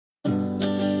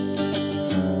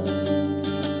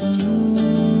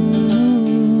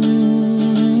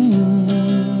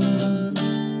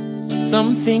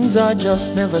some things are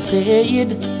just never said,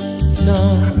 no.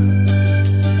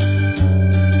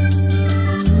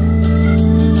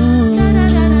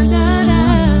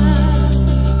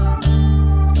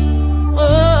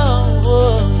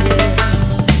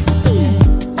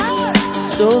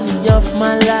 Story of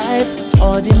my life,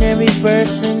 ordinary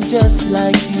person just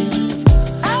like you.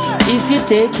 If you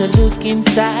take a look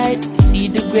inside, see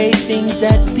the great things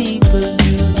that people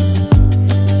do.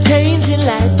 Changing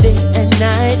lives day and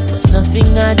night, but nothing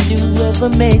I do ever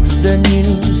makes the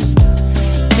news.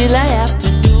 Still I have to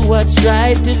do what's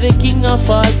right, to the King of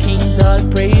all kings all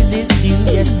praise is due.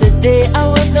 Yesterday I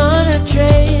was on a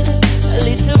train, a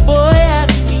little boy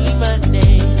asked me my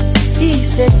name. He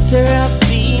said, sir, I've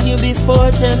seen you before,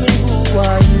 tell me who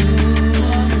are you?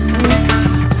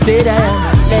 Said I am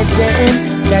a legend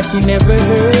that you never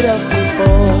heard of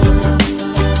before.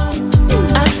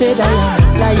 I said I am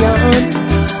a lion,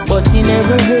 but you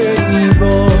never heard me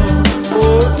roar.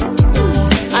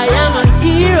 I am a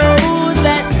hero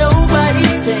that nobody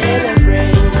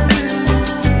celebrates,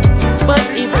 but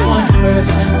if one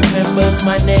person remembers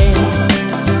my name,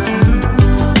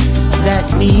 that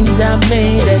means I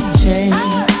made a change.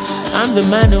 I'm the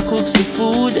man who cooks the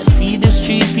food and feed the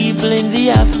street people in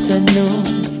the afternoon.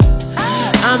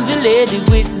 I'm the lady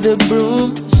with the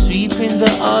broom, sweeping the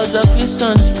halls of your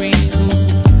son's preschool.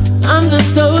 I'm the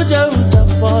soldier who's up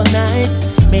all night,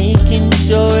 making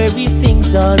sure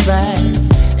everything's alright.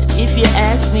 And if you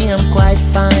ask me, I'm quite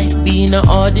fine, being an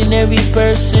ordinary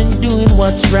person doing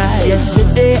what's right.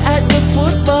 Yesterday at the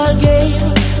football game,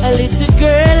 a little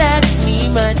girl asked me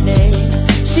my name.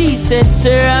 She said,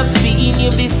 sir, I've seen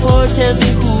you before, tell me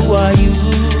who are you?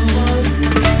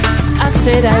 I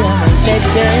said I am a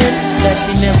legend that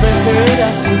you never heard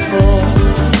of before.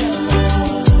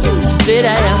 I said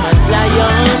I am a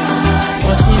lion,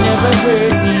 but you never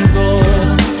heard me roar.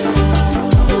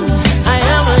 I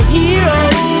am a hero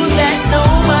that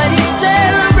nobody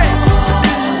celebrates,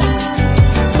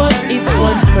 but if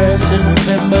one person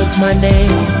remembers my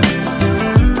name,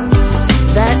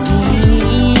 that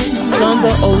means on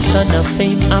the ocean of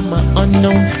fame I'm an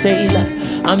unknown sailor.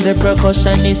 I'm the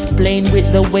percussionist playing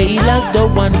with the wailers, the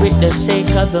one with the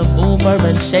shaker, the mover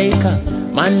and shaker.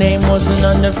 My name wasn't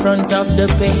on the front of the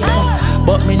paper,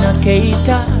 but me not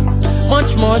cater.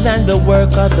 Much more than the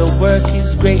worker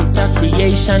is greater.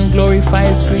 Creation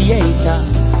glorifies creator.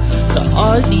 So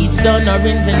all deeds done are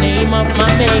in the name of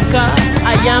my maker.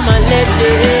 I am a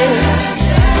legend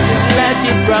that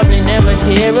you probably never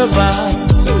hear about.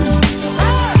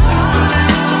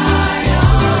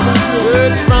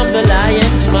 Words from the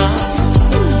lion's mouth.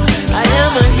 I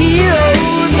am a hero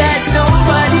that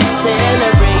nobody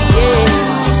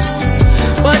celebrates,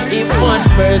 but if one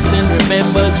person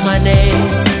remembers my name,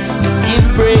 give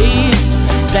praise,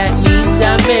 that means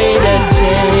I made a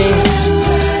change.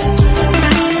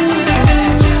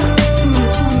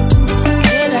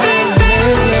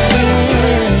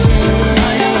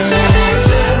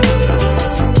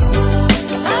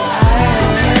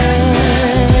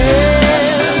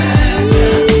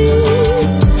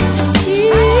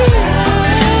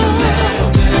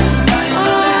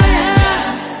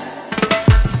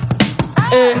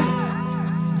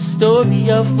 Story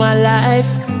of my life,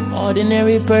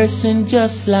 ordinary person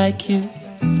just like you.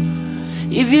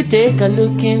 If you take a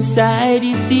look inside,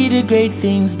 you see the great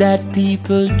things that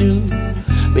people do.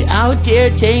 We're out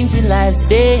here changing lives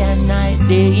day and night,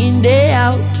 day in, day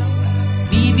out.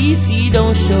 BBC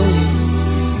don't show it,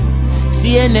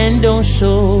 CNN don't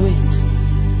show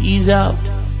it. He's out.